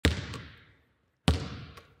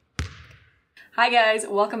Hi guys,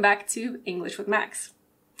 welcome back to English with Max.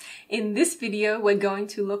 In this video, we're going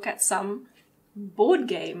to look at some board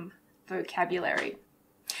game vocabulary.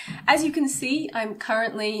 As you can see, I'm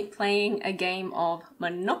currently playing a game of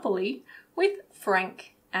Monopoly with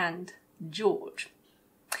Frank and George.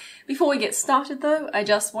 Before we get started though, I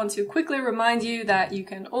just want to quickly remind you that you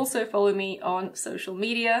can also follow me on social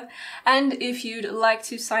media, and if you'd like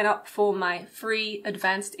to sign up for my free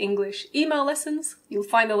advanced English email lessons, you'll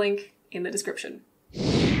find the link in the description.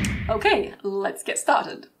 Okay, let's get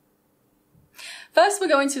started. First, we're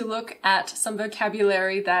going to look at some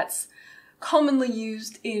vocabulary that's commonly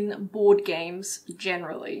used in board games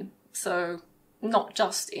generally, so not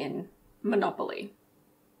just in Monopoly.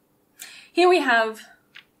 Here we have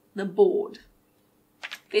the board.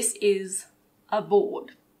 This is a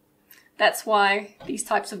board. That's why these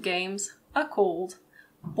types of games are called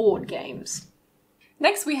board games.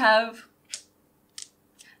 Next we have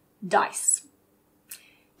dice.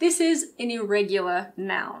 This is an irregular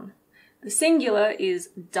noun. The singular is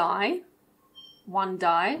die, one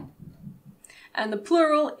die, and the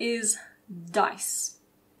plural is dice,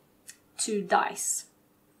 two dice.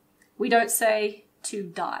 We don't say two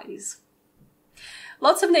dies.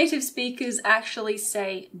 Lots of native speakers actually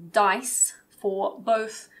say dice for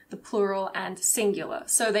both the plural and singular.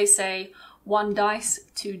 So they say one dice,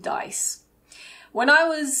 two dice. When I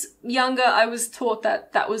was younger, I was taught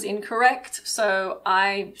that that was incorrect, so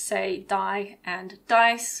I say die and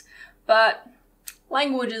dice, but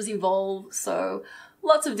languages evolve, so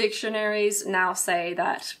lots of dictionaries now say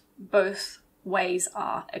that both ways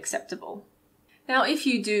are acceptable. Now, if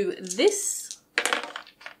you do this,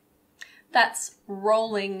 that's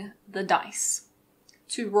rolling the dice.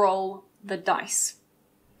 To roll the dice.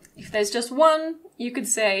 If there's just one, you could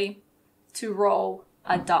say to roll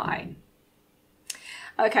a die.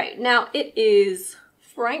 Okay, now it is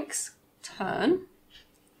Frank's turn.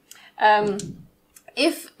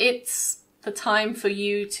 If it's the time for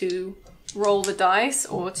you to roll the dice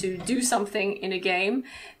or to do something in a game,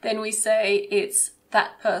 then we say it's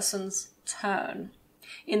that person's turn.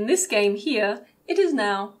 In this game here, it is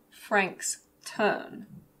now Frank's turn.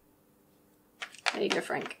 There you go,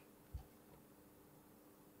 Frank.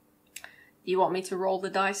 Do you want me to roll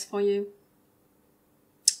the dice for you?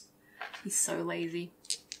 He's so lazy.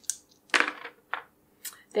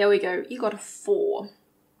 There we go. You got a 4.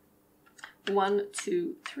 1,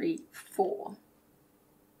 2, 3, 4.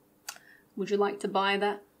 Would you like to buy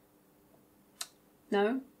that?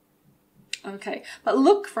 No? Okay. But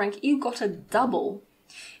look, Frank, you got a double.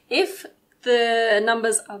 If the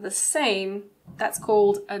numbers are the same, that's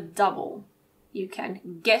called a double. You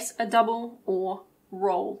can get a double or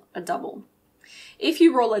roll a double. If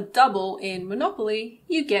you roll a double in Monopoly,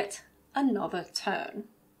 you get another turn.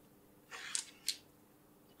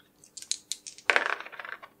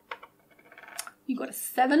 You got a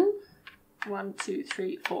 7. 1, 2,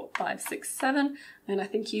 3, 4, 5, 6, 7. And I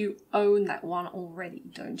think you own that one already,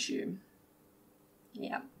 don't you?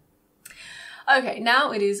 Yeah. Okay,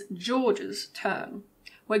 now it is George's turn.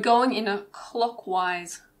 We're going in a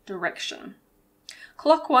clockwise direction.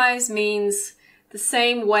 Clockwise means the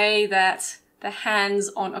same way that the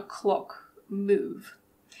hands on a clock move.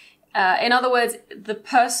 In other words, the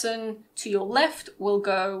person to your left will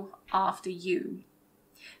go after you.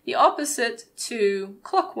 The opposite to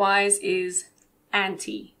clockwise is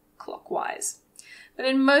anti-clockwise. But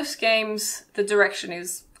in most games, the direction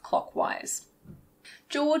is clockwise.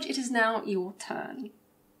 George, it is now your turn.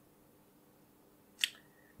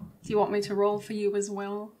 Do you want me to roll for you as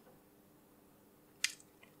well?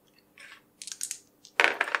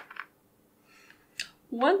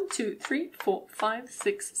 One, 2, 3, 4, 5,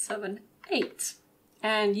 6, 7, 8.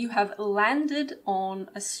 And you have landed on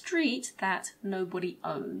a street that nobody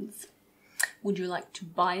owns. Would you like to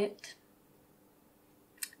buy it?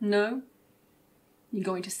 No? You're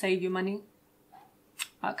going to save your money?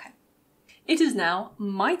 Okay. It is now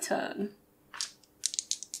my turn.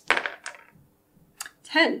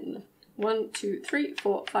 10. 1, 2, 3,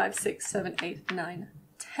 4, 5, 6, 7, 8, 9,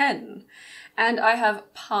 10. And I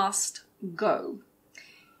have passed go.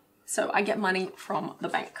 So I get money from the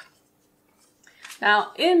bank.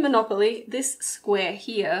 Now, in Monopoly, this square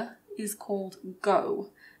here is called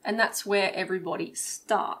go, and that's where everybody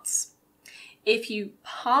starts. If you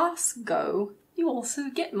pass go, you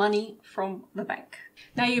also get money from the bank.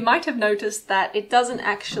 Now, you might have noticed that it doesn't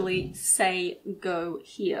actually say go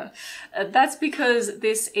here. That's because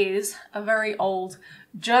this is a very old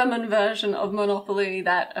German version of Monopoly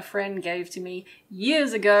that a friend gave to me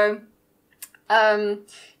years ago.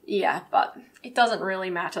 Yeah, but it doesn't really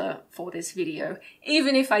matter for this video.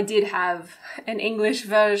 Even if I did have an English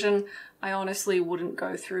version, I honestly wouldn't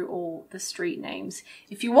go through all the street names.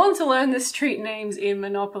 If you want to learn the street names in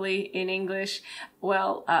Monopoly in English,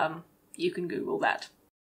 well, you can Google that.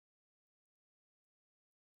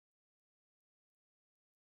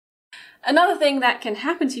 Another thing that can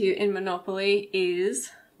happen to you in Monopoly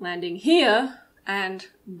is landing here and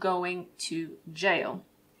going to jail.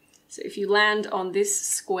 So if you land on this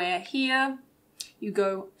square here, you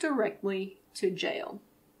go directly to jail.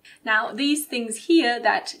 Now, these things here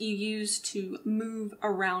that you use to move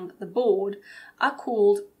around the board are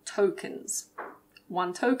called tokens.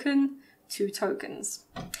 1 token, 2 tokens.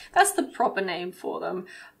 That's the proper name for them,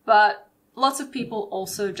 but lots of people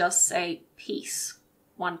also just say piece.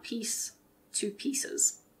 1 piece, 2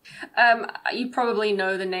 pieces. You probably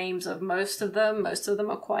know the names of most of them. Most of them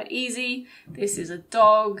are quite easy. This is a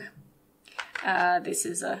dog. This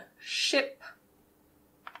is a ship.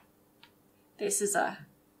 This is a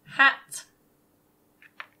hat.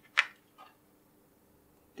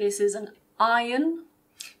 This is an iron.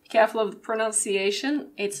 Be careful of the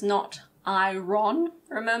pronunciation. It's not iron,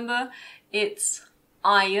 remember? It's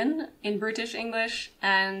iron in British English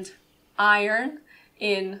and iron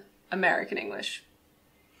in American English.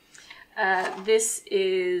 This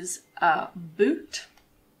is a boot.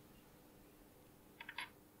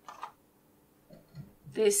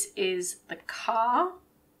 This is the car.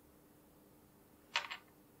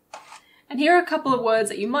 And here are a couple of words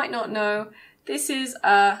that you might not know. This is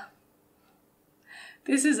a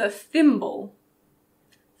thimble.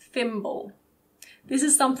 Thimble. This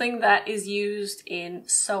is something that is used in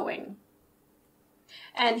sewing.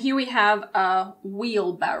 And here we have a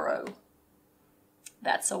wheelbarrow.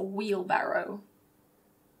 That's a wheelbarrow.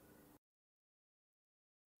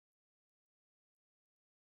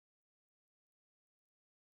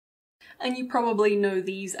 And you probably know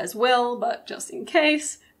these as well, but just in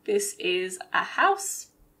case, this is a house,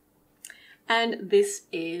 and this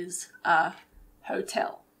is a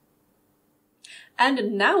hotel.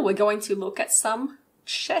 And now we're going to look at some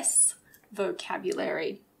chess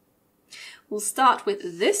vocabulary. We'll start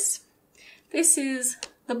with this. This is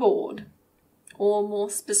the board, or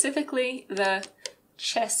more specifically, the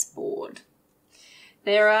chessboard.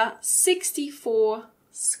 There are 64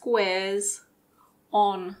 squares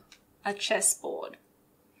on a chessboard.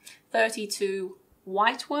 32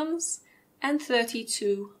 white ones and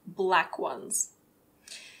 32 black ones.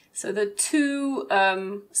 So the two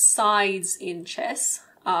sides in chess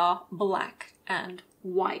are black and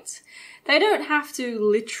white. They don't have to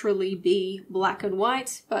literally be black and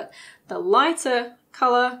white, but the lighter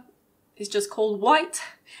color is just called white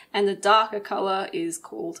and the darker color is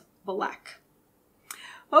called black.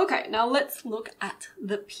 Okay, now let's look at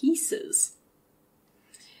the pieces.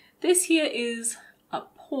 This here is a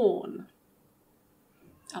pawn.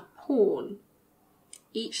 A pawn.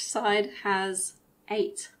 Each side has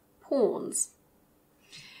 8 pawns.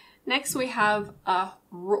 Next we have a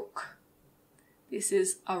rook. This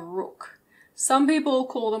is a rook. Some people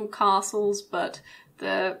call them castles, but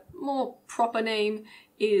the more proper name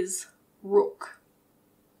is rook.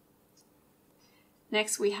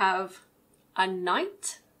 Next we have a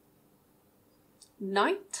knight.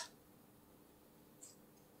 Knight.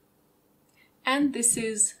 And this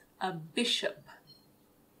is a bishop.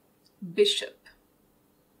 Bishop.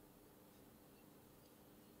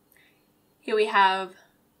 Here we have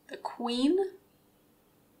the queen.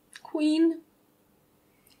 Queen.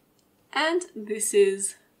 And this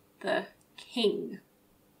is the king.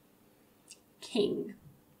 King.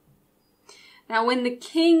 Now when the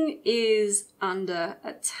king is under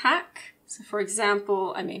attack, so for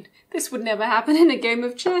example, I mean, this would never happen in a game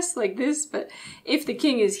of chess like this, but if the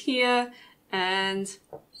king is here and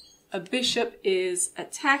a bishop is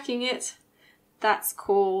attacking it, that's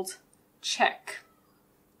called check.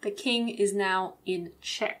 The king is now in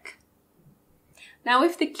check. Now,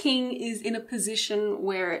 if the king is in a position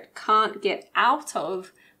where it can't get out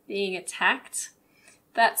of being attacked,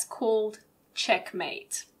 that's called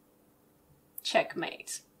checkmate.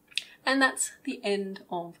 Checkmate. And that's the end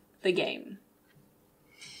of the game.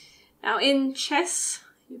 Now, in chess,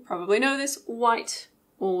 you probably know this, white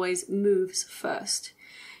always moves first.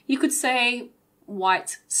 You could say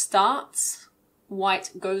white starts,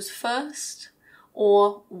 white goes first,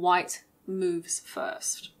 or white moves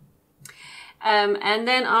first. And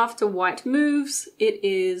then after white moves, it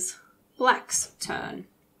is black's turn.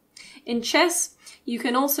 In chess, you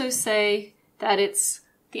can also say that it's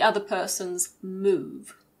the other person's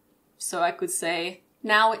move. So I could say,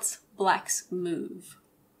 now it's black's move.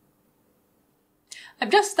 I've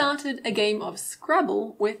just started a game of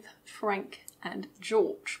Scrabble with Frank and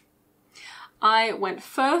George. I went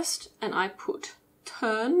first and I put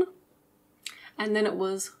turn, and then it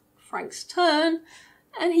was Frank's turn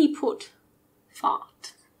and he put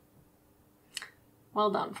fart. Well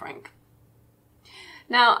done, Frank.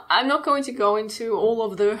 Now, I'm not going to go into all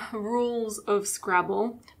of the rules of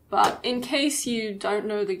Scrabble, but in case you don't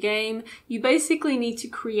know the game, you basically need to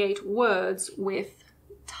create words with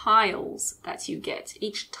tiles that you get.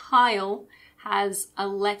 Each tile has a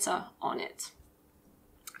letter on it.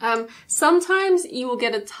 Sometimes you will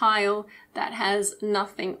get a tile that has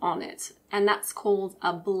nothing on it, and that's called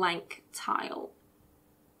a blank tile.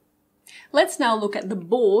 Let's now look at the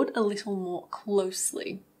board a little more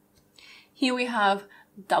closely. Here we have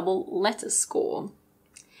double letter score.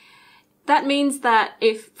 That means that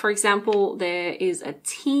if, for example, there is a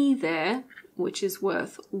T there, which is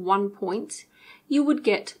worth 1 point, you would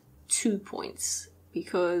get 2 points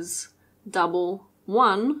because double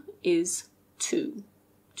 1 is 2.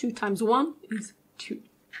 2 times 1 is 2.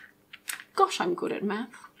 Gosh, I'm good at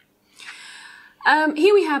math.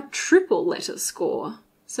 Here we have triple letter score.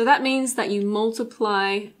 So that means that you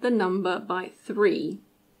multiply the number by 3.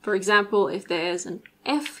 For example, if there's an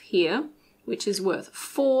F here, which is worth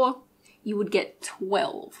 4, you would get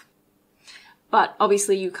 12. But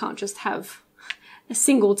obviously you can't just have a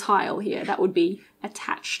single tile here. That would be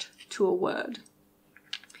attached to a word.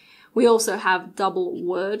 We also have double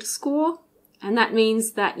word score, and that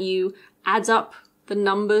means that you add up the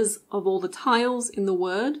numbers of all the tiles in the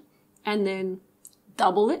word and then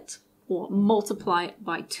double it or multiply it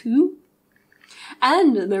by 2.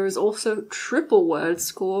 And there is also triple word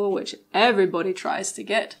score, which everybody tries to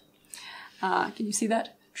get. Can you see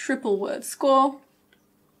that? Triple word score.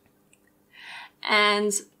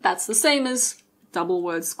 And that's the same as double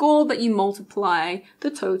word score, but you multiply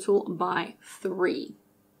the total by 3.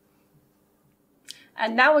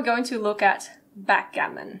 And now we're going to look at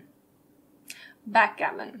backgammon.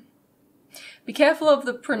 Backgammon. Be careful of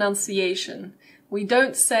the pronunciation. We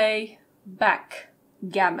don't say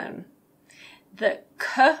backgammon. The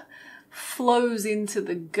k flows into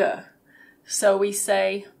the g, so we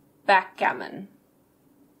say backgammon.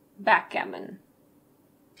 Backgammon.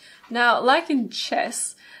 Now, like in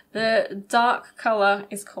chess, the dark color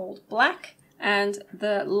is called black and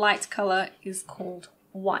the light color is called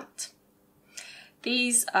white.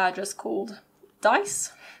 These are just called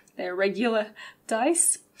dice. They're regular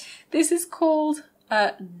dice. This is called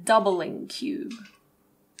a doubling cube.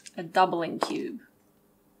 A doubling cube.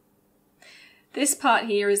 This part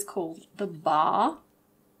here is called the bar,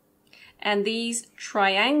 and these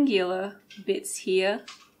triangular bits here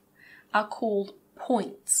are called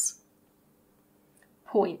points.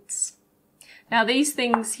 Points. Now these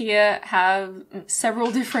things here have several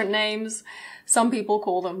different names. Some people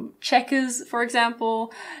call them checkers, for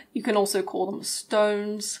example. You can also call them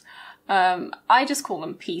stones. I just call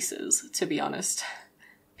them pieces, to be honest.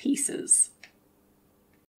 Pieces.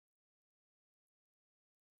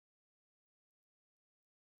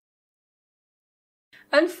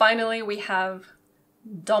 And finally, we have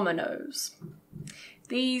dominoes.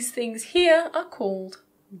 These things here are called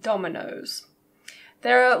dominoes.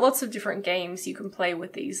 There are lots of different games you can play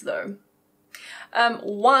with these though.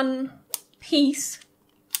 One piece,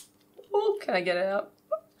 oh, can I get it out?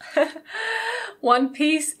 One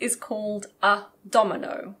piece is called a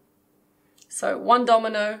domino. So 1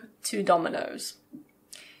 domino, 2 dominoes.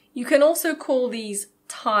 You can also call these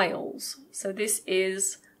tiles. So this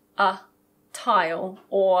is a tile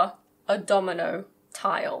or a domino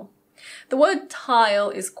tile. The word tile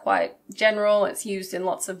is quite general. It's used in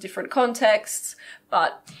lots of different contexts,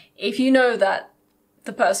 but if you know that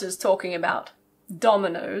the person is talking about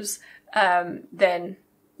dominoes, then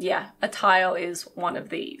yeah, a tile is one of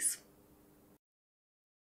these.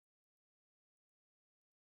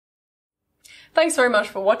 Thanks very much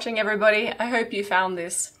for watching, everybody. I hope you found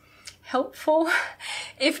this helpful.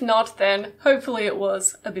 If not, then hopefully it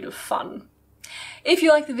was a bit of fun. If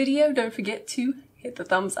you like the video, don't forget to hit the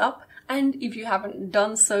thumbs up. And if you haven't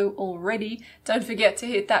done so already, don't forget to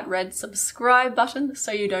hit that red subscribe button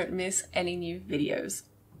so you don't miss any new videos.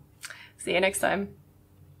 See you next time.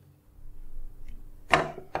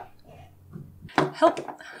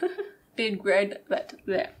 Help! Big red that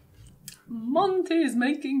there. Monty's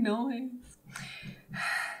making noise.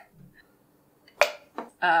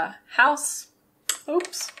 House.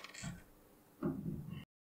 Oops.